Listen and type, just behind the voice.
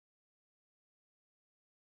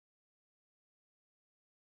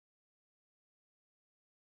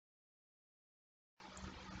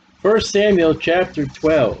1 Samuel chapter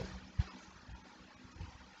 12.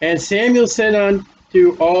 And Samuel said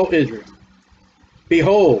unto all Israel,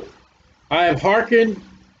 Behold, I have hearkened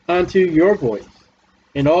unto your voice,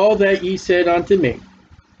 and all that ye said unto me,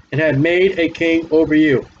 and have made a king over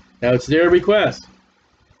you. Now it's their request.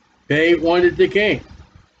 They wanted the king.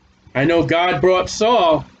 I know God brought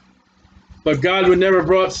Saul, but God would never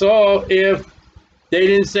brought Saul if they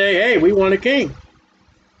didn't say, hey, we want a king.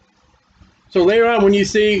 So later on, when you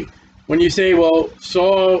say, well,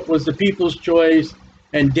 Saul was the people's choice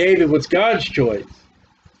and David was God's choice,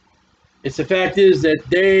 it's the fact is that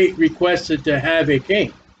they requested to have a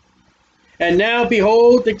king. And now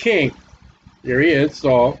behold the king, there he is,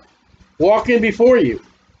 Saul, walking before you.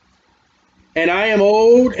 And I am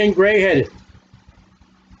old and gray-headed.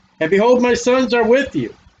 And behold, my sons are with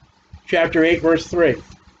you. Chapter 8, verse 3.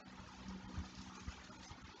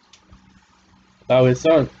 About his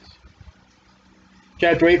sons.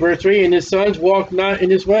 Chapter 8, verse 3, and his sons walked not in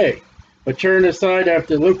his way, but turned aside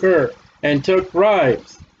after lucre, and took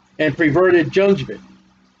bribes, and perverted judgment.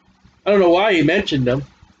 I don't know why he mentioned them.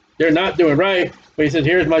 They're not doing right, but he said,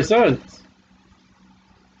 here's my sons.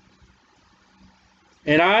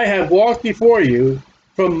 And I have walked before you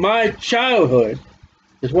from my childhood.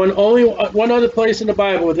 There's only one other place in the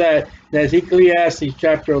Bible with that, and that's Ecclesiastes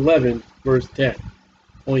chapter 11, verse 10.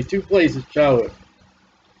 Only two places, childhood.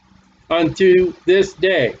 Unto this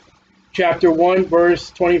day, chapter 1,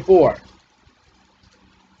 verse 24.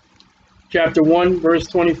 Chapter 1, verse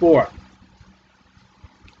 24.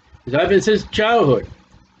 Because I've been since childhood.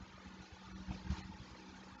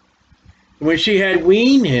 When she had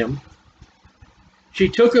weaned him, she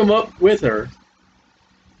took him up with her,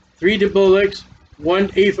 3 bullocks,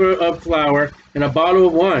 1 ephah of flour, and a bottle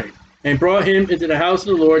of wine, and brought him into the house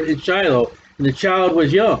of the Lord in Shiloh, and the child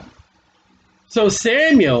was young. So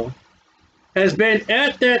Samuel has been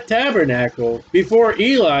at that tabernacle before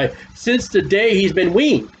Eli since the day he's been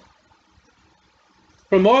weaned.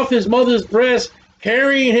 From off his mother's breast,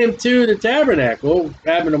 carrying him to the tabernacle,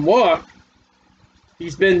 having him walk,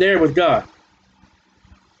 he's been there with God.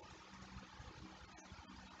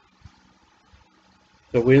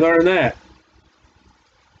 So we learn that.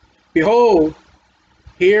 Behold,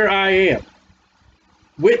 here I am,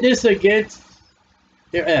 witness against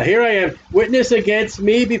witness against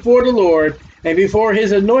me before the Lord and before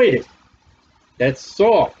his anointed. That's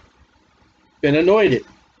Saul, been anointed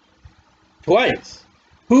twice.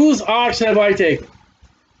 Whose ox have I taken?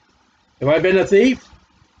 Have I been a thief?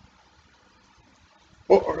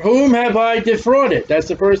 Or whom have I defrauded? That's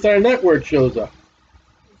the first time that word shows up.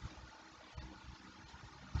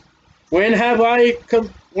 When have I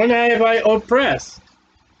oppressed?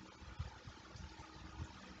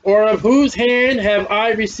 Or of whose hand have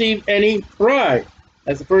I received any bribe?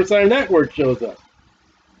 That's the first time that word shows up.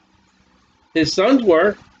 His sons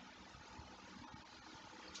were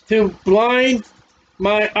to blind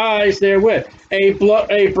my eyes therewith. A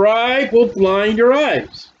bribe will blind your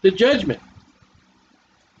eyes to judgment.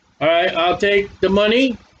 All right, I'll take the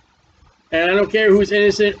money, and I don't care who's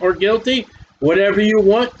innocent or guilty. Whatever you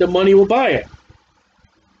want, the money will buy it.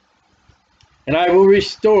 And I will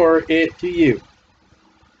restore it to you.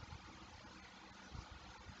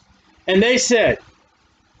 And they said,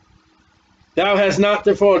 Thou hast not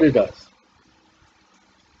defrauded us,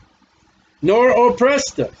 nor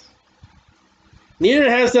oppressed us, neither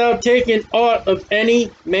hast thou taken aught of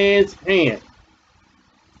any man's hand.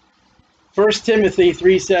 1 Timothy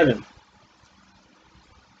 3:7.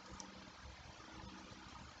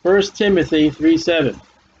 1 Timothy 3:7.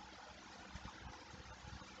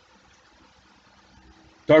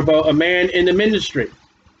 Talk about a man in the ministry.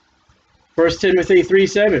 1 Timothy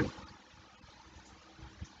 3:7.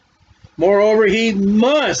 Moreover, he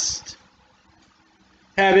must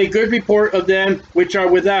have a good report of them which are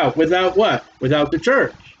without. Without what? Without the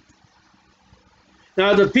church.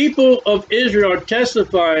 Now the people of Israel are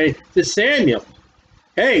testifying to Samuel.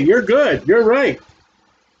 Hey, you're good. You're right.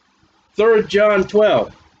 3 John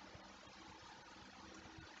 12.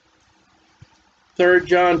 3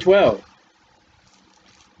 John 12.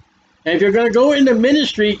 And if you're going to go into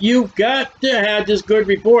ministry, you've got to have this good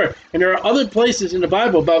report. And there are other places in the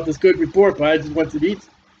Bible about this good report, but I just went to these.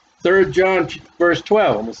 3 John verse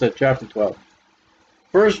 12. Almost said chapter 12.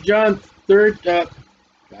 1 John 3,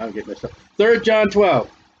 I'll get messed up. 3 John 12.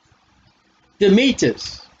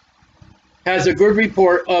 Demetrius has a good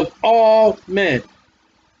report of all men.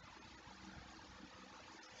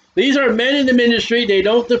 These are men in the ministry. They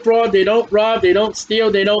don't defraud, they don't rob, they don't steal,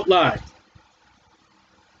 they don't lie.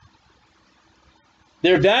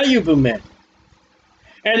 They're valuable men.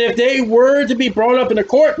 And if they were to be brought up in a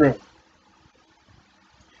courtroom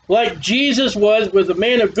like Jesus was a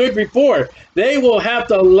man of good report, they will have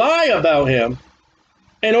to lie about him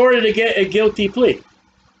in order to get a guilty plea.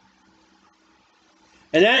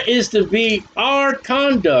 And that is to be our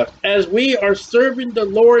conduct as we are serving the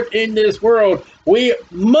Lord in this world. We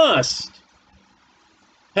must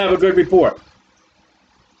have a good report.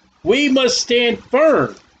 We must stand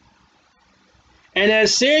firm. And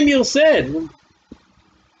as Samuel said,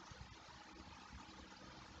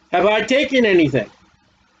 have I taken anything?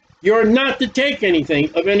 You're not to take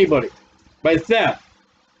anything of anybody by theft.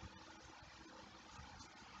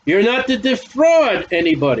 You're not to defraud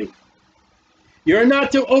anybody. You're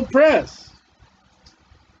not to oppress.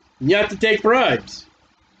 You have to take bribes.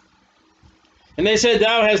 And they said,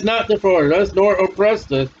 thou hast not defrauded us, nor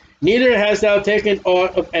oppressed us, neither hast thou taken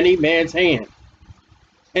aught of any man's hand.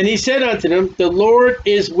 And he said unto them, the Lord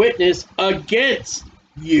is witness against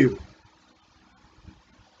you.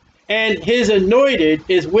 And his anointed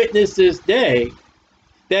is witness this day,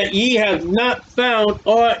 that ye have not found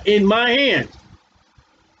aught in my hand.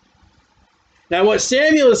 Now what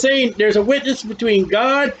Samuel is saying, there's a witness between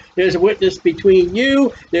God, there's a witness between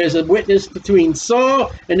you, there's a witness between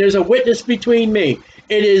Saul, and there's a witness between me.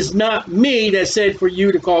 It is not me that said for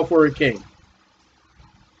you to call for a king.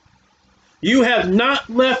 You have not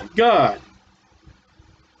left God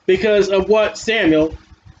because of what Samuel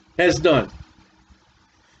has done.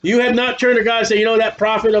 You have not turned to God and said, you know, that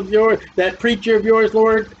prophet of yours, that preacher of yours,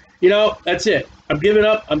 Lord, you know, that's it. I'm giving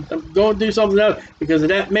up. I'm going to do something else because of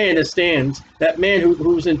that man that stands, that man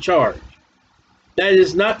who's in charge. That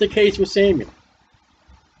is not the case with Samuel.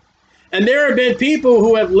 And there have been people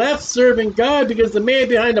who have left serving God because the man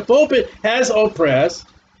behind the pulpit has oppressed,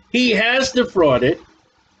 he has defrauded,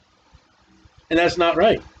 and that's not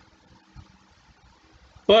right.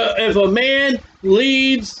 But if a man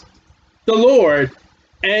leaves the Lord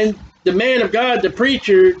and the man of God, the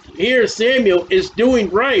preacher, here Samuel, is doing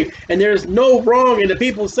right, and there's no wrong, and the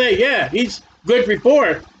people say, yeah, he's good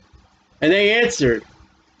report, and they answered,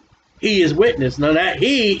 he is witness. Now that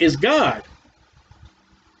he is God.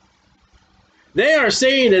 They are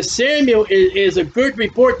saying that Samuel is a good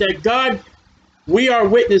report, that God, we are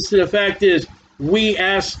witness to the fact is, we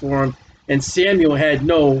asked for him, and Samuel had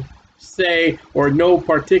no say or no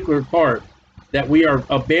particular part that we are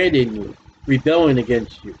abandoning you, rebelling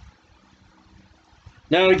against you.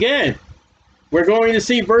 Now again, we're going to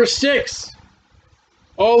see verse 6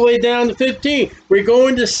 all the way down to 15. We're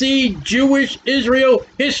going to see Jewish Israel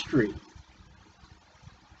history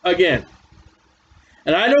again.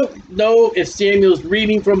 And I don't know if Samuel's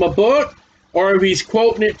reading from a book or if he's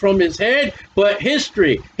quoting it from his head, but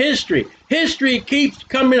history keeps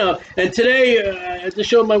coming up. And today, I just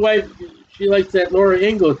showed my wife, she likes that Laura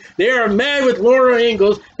Ingalls. They are mad with Laura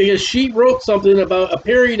Ingalls because she wrote something about a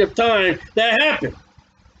period of time that happened.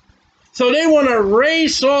 So they want to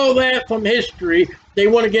erase all that from history. They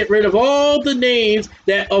want to get rid of all the names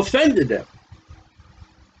that offended them.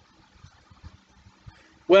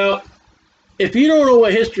 Well, if you don't know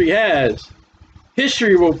what history has,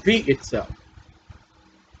 history will repeat itself.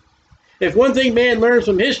 If one thing man learns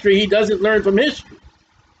from history, he doesn't learn from history.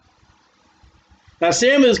 Now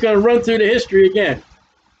Samuel is going to run through the history again.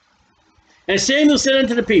 And Samuel said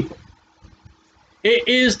unto the people, it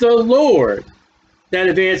is the Lord that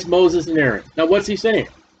advanced Moses and Aaron. Now what's he saying?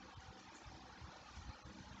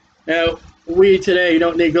 Now we today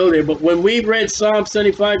don't need to go there, but when we read Psalm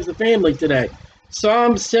 75 as a family today,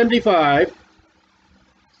 Psalm 75,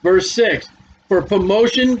 verse 6, for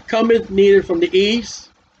promotion cometh neither from the east,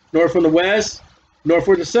 nor from the west, nor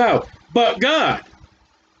from the south, but God.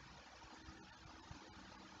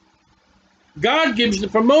 God gives the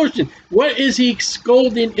promotion. What is he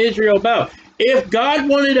scolding Israel about? If God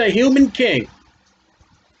wanted a human king,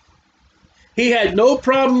 he had no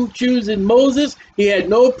problem choosing Moses. He had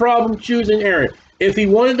no problem choosing Aaron. If he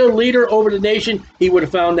wanted a leader over the nation, he would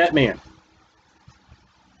have found that man.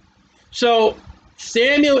 So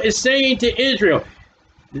Samuel is saying to Israel,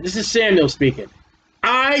 this is Samuel speaking,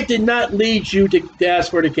 I did not lead you to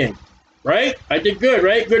ask for the king, right? I did good,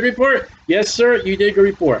 right? Good report. Yes, sir, you did good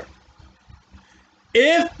report.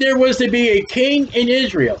 If there was to be a king in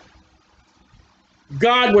Israel,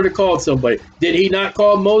 God would have called somebody. Did he not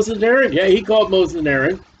call Moses and Aaron? Yeah, he called Moses and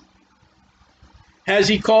Aaron. Has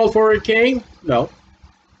he called for a king? No.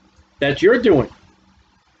 That's your doing.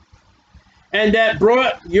 And that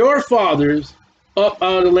brought your fathers up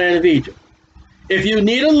out of the land of Egypt. If you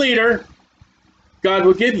need a leader, God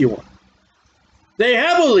will give you one. They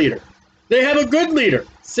have a leader. They have a good leader,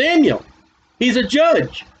 Samuel. He's a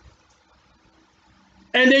judge.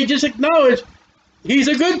 And they just acknowledge he's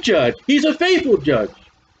a good judge. He's a faithful judge.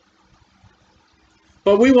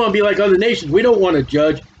 But we want to be like other nations. We don't want a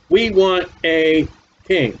judge. We want a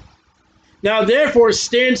king. Now therefore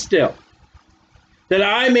stand still, that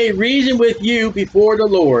I may reason with you before the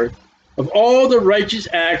Lord of all the righteous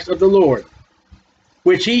acts of the Lord,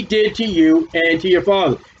 which he did to you and to your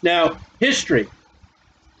father. Now, history.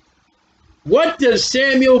 What does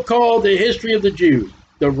Samuel call the history of the Jews?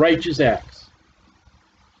 The righteous acts.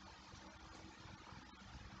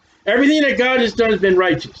 Everything that God has done has been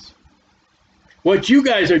righteous. What you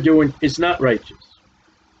guys are doing is not righteous.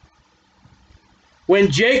 When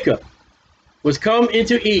Jacob was come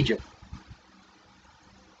into Egypt,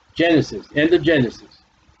 Genesis, end of Genesis,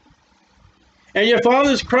 and your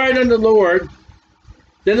fathers cried unto the Lord,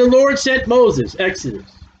 then the Lord sent Moses,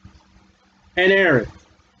 Exodus, and Aaron,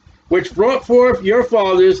 which brought forth your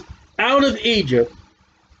fathers out of Egypt,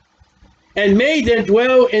 and made them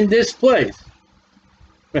dwell in this place.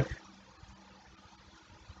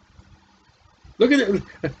 Look at it.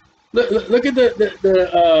 Look at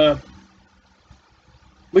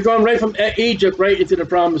we're going right from Egypt right into the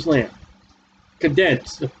promised land.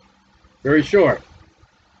 Condensed. Very short.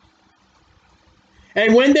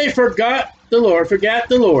 And when they forgot the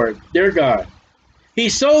Lord, their God, he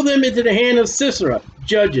sold them into the hand of Sisera,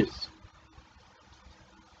 judges,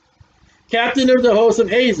 captain of the host of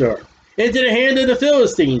Hazor, into the hand of the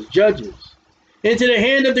Philistines, judges, into the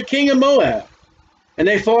hand of the king of Moab, and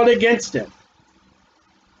they fought against him.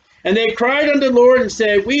 And they cried unto the Lord and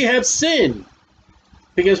said, we have sinned,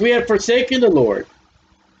 because we have forsaken the Lord,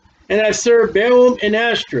 and have served Balaam and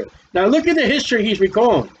Ashtoreth. Now look at the history he's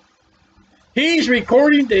recalling. He's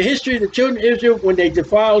recording the history of the children of Israel when they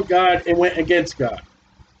defiled God and went against God,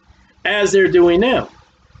 as they're doing now.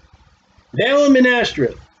 Balaam and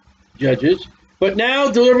Ashtoreth, judges, but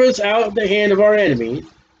now deliver us out of the hand of our enemies,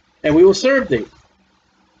 and we will serve thee.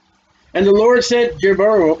 And the Lord sent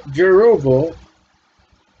Jerubbaal,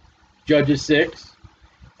 Judges 6,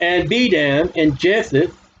 and Bedam and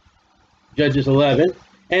Jephthah, Judges 11,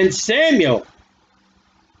 and Samuel.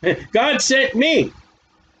 God sent me.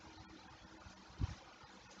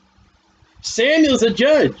 Samuel's a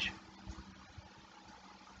judge.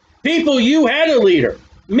 People, you had a leader.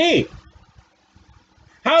 Me.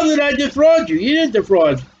 How did I defraud you? You didn't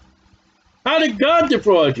defraud. How did God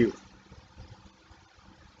defraud you?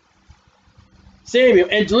 Samuel,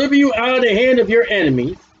 and deliver you out of the hand of your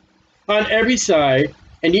enemies on every side,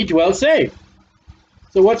 and ye dwell safe.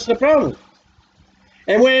 So what's the problem?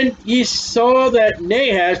 And when ye saw that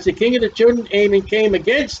Nahash, the king of the children of Ammon, came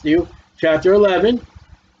against you, chapter 11,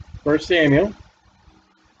 1 Samuel,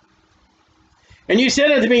 and you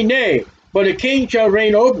said unto me, nay, but a king shall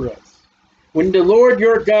reign over us, when the Lord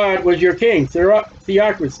your God was your king,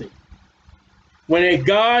 theocracy, when a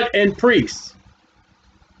God and priests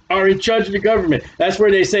are in charge of the government. That's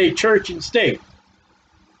where they say church and state.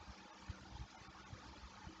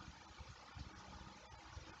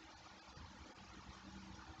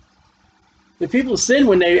 The people sin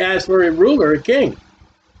when they ask for a ruler, a king.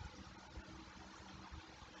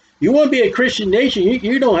 You want to be a Christian nation,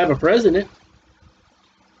 you don't have a president.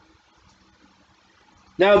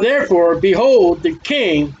 Now therefore, behold the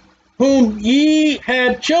king whom ye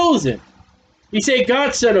have chosen. You say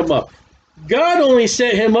God set him up. God only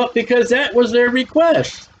set him up because that was their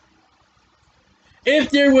request.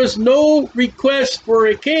 If there was no request for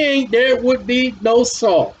a king, there would be no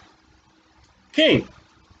Saul. King.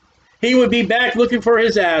 He would be back looking for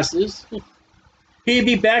his asses. He'd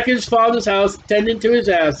be back in his father's house tending to his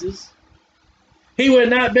asses. He would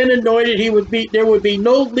not have been anointed. There would be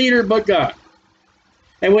no leader but God.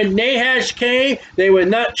 And when Nahash came, they would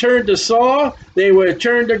not turn to Saul, they would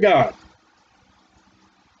turn to God.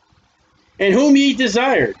 And whom ye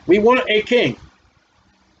desired, we want a king.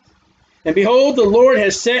 And behold, the Lord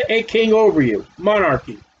has set a king over you.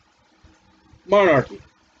 Monarchy. Monarchy.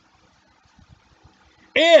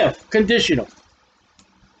 If, conditional.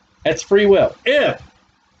 That's free will. If.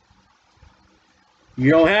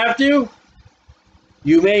 You don't have to.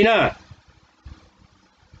 You may not.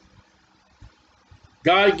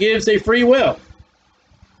 God gives a free will.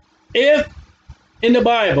 If, in the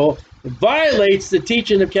Bible, violates the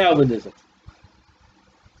teaching of Calvinism.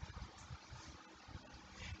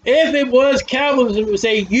 If it was Calvinism, it would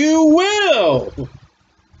say, you will.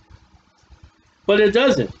 But it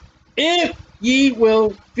doesn't. If ye will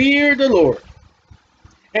fear the Lord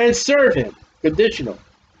and serve him, conditional,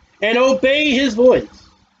 and obey his voice,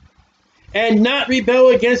 and not rebel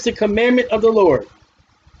against the commandment of the Lord,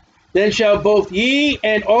 then shall both ye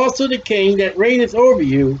and also the king that reigneth over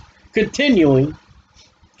you continue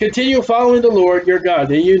following the Lord your God.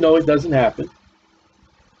 Then you know it doesn't happen.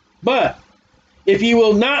 But if ye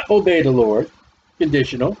will not obey the Lord,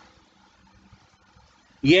 conditional.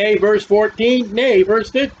 Yea, verse 14, nay,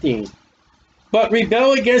 verse 15. But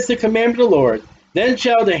rebel against the commandment of the Lord, then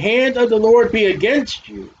shall the hand of the Lord be against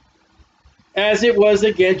you, as it was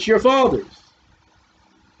against your fathers.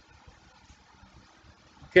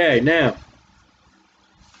 Okay, now,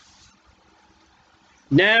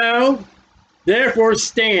 therefore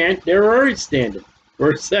stand, they're already standing,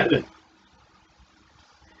 verse 7,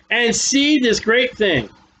 and see this great thing,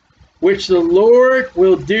 which the Lord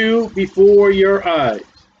will do before your eyes.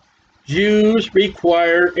 Jews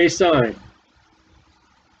require a sign.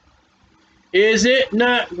 Is it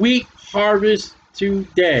not wheat harvest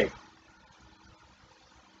today?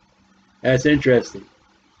 That's interesting.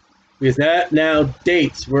 Because that now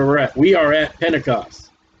dates where we're at. We are at Pentecost.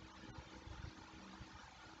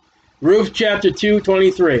 Ruth chapter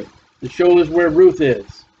 2:23 to show us where Ruth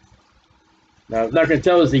is. Now, it's not going to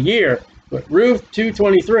tell us the year, but Ruth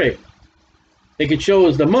 2:23. It could show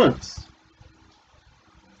us the months.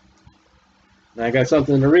 Now, I got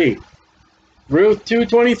something to read. Ruth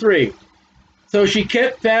 2:23. So she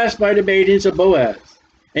kept fast by the maidens of Boaz,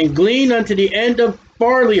 and gleaned unto the end of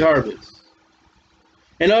barley harvest,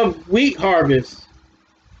 and of wheat harvest,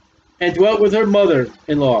 and dwelt with her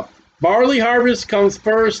mother-in-law. Barley harvest comes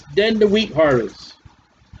first, then the wheat harvest.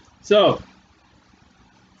 So,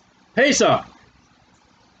 Pesach,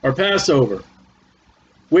 or Passover,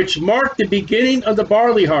 which marked the beginning of the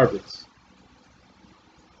barley harvest.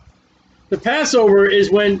 The Passover is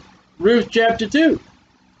when Ruth chapter 2.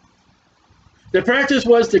 The practice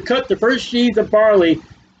was to cut the first sheaves of barley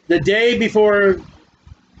the day before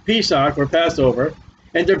Pesach, or Passover,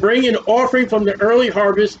 and to bring an offering from the early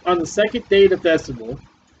harvest on the second day of the festival,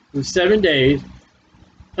 with 7 days.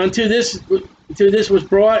 Until this was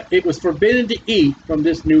brought, it was forbidden to eat from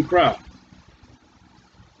this new crop.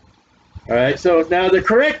 All right, so now the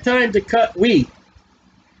correct time to cut wheat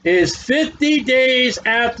is 50 days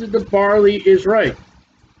after the barley is ripe.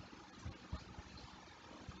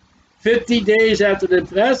 50 days after the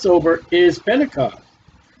Passover is Pentecost.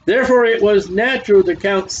 Therefore, it was natural to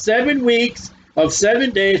count 7 weeks of 7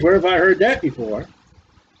 days. Where have I heard that before?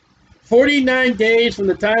 49 days from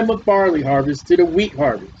the time of barley harvest to the wheat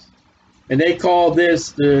harvest. And they call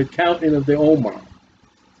this the counting of the Omer.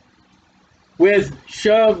 With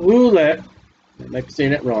Shavuot, I might be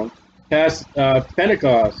saying that wrong, past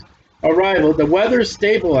Pentecost arrival, the weather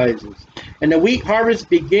stabilizes, and the wheat harvest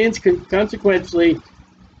begins. Consequently,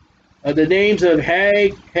 the names of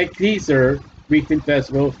Hag Hektizer, Wheat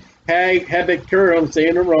Festival, Hag Hebekurim,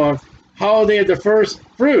 saying it wrong, holiday of the first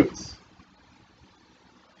fruits.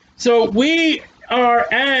 So we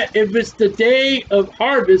are at, if it's the day of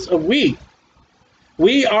harvest of wheat,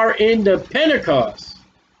 we are in the Pentecost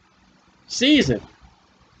season.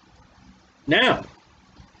 Now,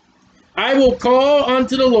 I will call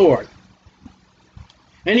unto the Lord,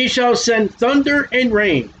 and he shall send thunder and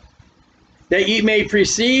rain, that ye may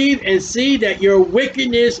perceive and see that your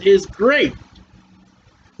wickedness is great,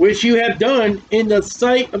 which you have done in the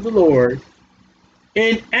sight of the Lord,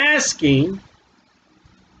 in asking,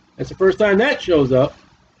 that's the first time that shows up,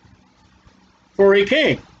 for a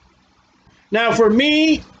king. Now for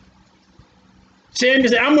me, Samuel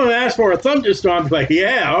said, I'm going to ask for a thunderstorm. I'm like,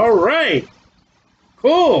 yeah, all right,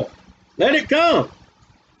 cool, let it come.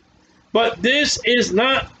 But this is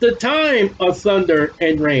not the time of thunder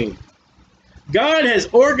and rain. God has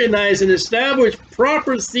organized and established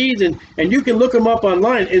proper season, and you can look them up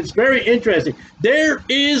online. It's very interesting. There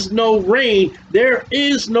is no rain, there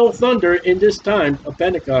is no thunder in this time of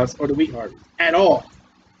Pentecost or the wheat harvest at all.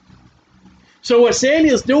 So what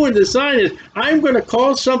Samuel's doing, the sign is, I'm going to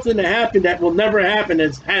cause something to happen that will never happen,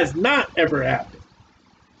 that has not ever happened.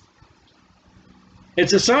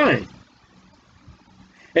 It's a sign.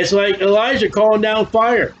 It's like Elijah calling down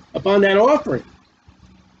fire upon that offering.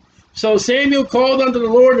 So Samuel called unto the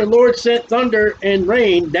Lord, and the Lord sent thunder and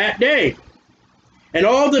rain that day. And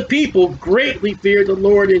all the people greatly feared the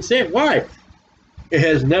Lord and said, why? It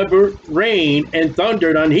has never rained and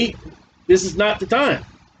thundered on heat. This is not the time.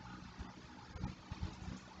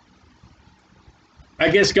 I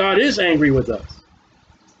guess God is angry with us.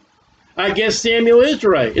 I guess Samuel is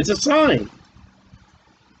right. It's a sign.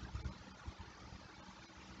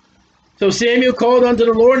 So Samuel called unto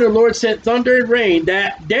the Lord, and the Lord sent thunder and rain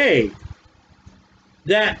that day.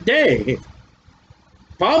 That day.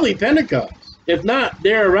 Probably Pentecost. If not,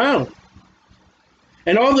 they're around.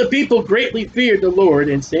 And all the people greatly feared the Lord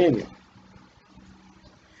and Samuel.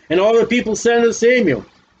 And all the people said unto Samuel,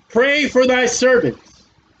 pray for thy servants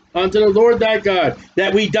unto the Lord thy God,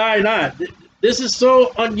 that we die not. This is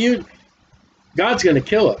so unusual. God's going to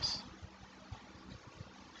kill us.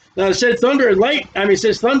 Now it said thunder and light. I mean, it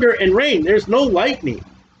says thunder and rain. There's no lightning.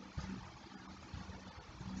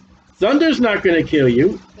 Thunder's not going to kill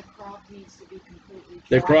you. The crop needs to be completely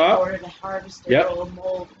dry The crop? in order to harvest it. Yep. It will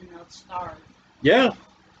mold and they'll starve. Yeah.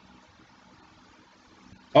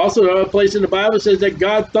 Also, another place in the Bible says that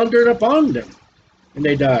God thundered upon them and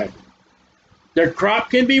they died. Their crop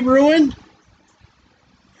can be ruined.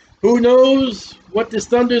 Who knows what this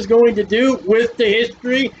thunder is going to do with the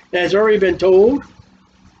history that has already been told?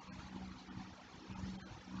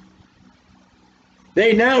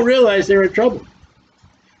 They now realize they're in trouble.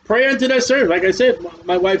 Pray unto thy servant. Like I said,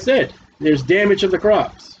 my wife said, there's damage of the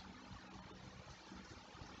crops.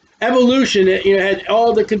 Evolution, had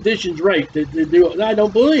all the conditions right to do. I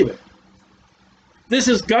don't believe it. This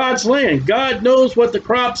is God's land. God knows what the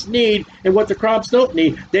crops need and what the crops don't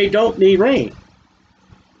need. They don't need rain.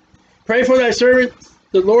 Pray for thy servant,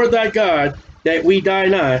 the Lord thy God, that we die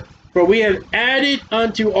not. For we have added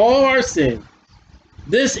unto all our sin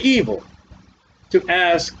this evil, to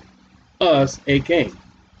ask us a king.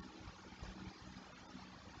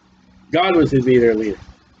 God was to be their leader.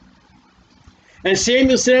 And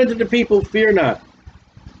Samuel said unto the people, fear not.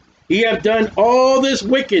 Ye have done all this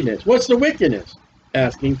wickedness. What's the wickedness?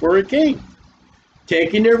 Asking for a king.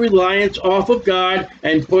 Taking their reliance off of God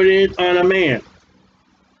and putting it on a man.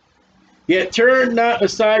 Yet turn not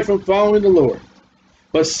aside from following the Lord,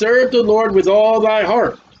 but serve the Lord with all thy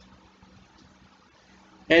heart.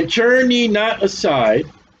 And turn ye not aside,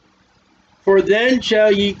 for then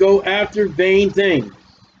shall ye go after vain things,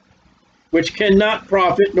 which cannot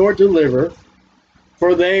profit nor deliver,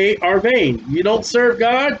 for they are vain. You don't serve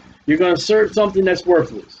God, you're going to serve something that's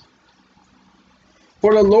worthless.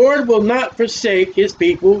 For the Lord will not forsake his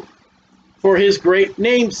people for his great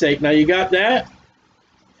name's sake. Now you got that?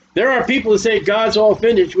 There are people that say God's all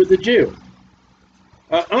finished with the Jew.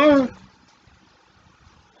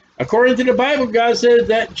 According to the Bible, God says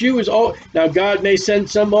that Jew is all. Now, God may send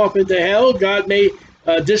some off into hell. God may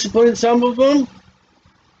discipline some of them.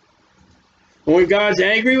 When God's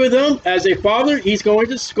angry with them, as a father, he's going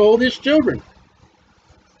to scold his children.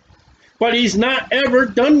 But he's not ever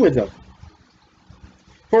done with them.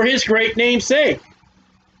 For his great name's sake.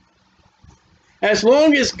 As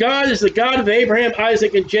long as God is the God of Abraham,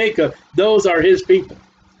 Isaac, and Jacob, those are his people.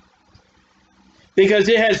 Because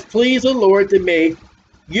it has pleased the Lord to make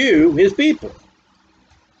you his people.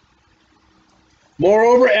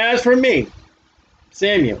 Moreover, as for me,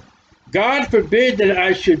 Samuel, God forbid that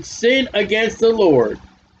I should sin against the Lord.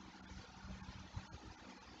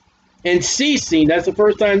 And ceasing, that's the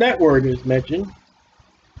first time that word is mentioned,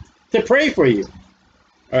 to pray for you.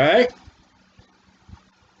 All right?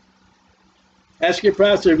 Ask your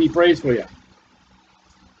pastor if he prays for you.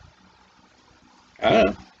 I don't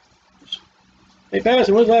know. Hey,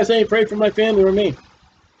 pastor, when's the last time you prayed for my family or me?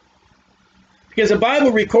 Because the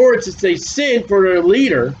Bible records it's a sin for the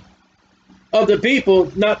leader of the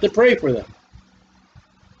people not to pray for them.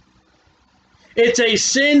 It's a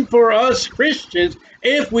sin for us Christians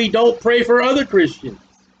if we don't pray for other Christians.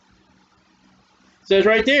 It says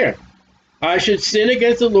right there, I should sin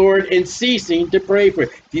against the Lord in ceasing to pray for it.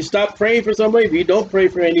 If you stop praying for somebody, if you don't pray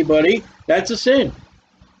for anybody, that's a sin.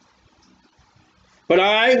 But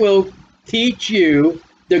I will teach you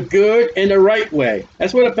the good and the right way.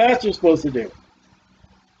 That's what a pastor is supposed to do.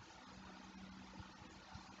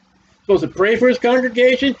 Supposed to pray for his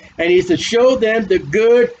congregation, and he's to show them the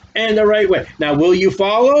good and the right way. Now, will you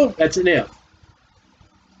follow? That's an if.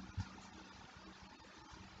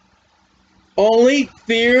 Only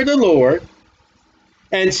fear the Lord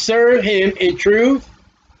and serve him in truth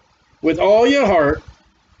with all your heart,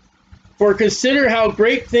 for consider how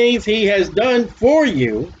great things he has done for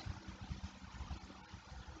you.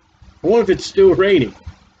 I wonder if it's still raining.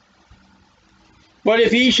 But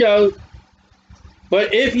if ye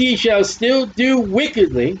shall still do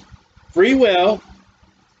wickedly, free will,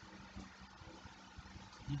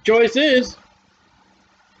 the choice is,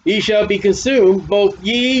 ye shall be consumed, both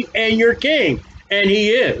ye and your king. And he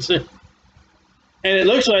is. And it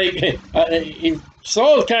looks like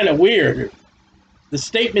Saul's kind of weird. The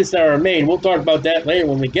statements that are made, we'll talk about that later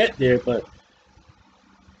when we get there, but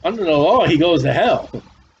under the law, he goes to hell.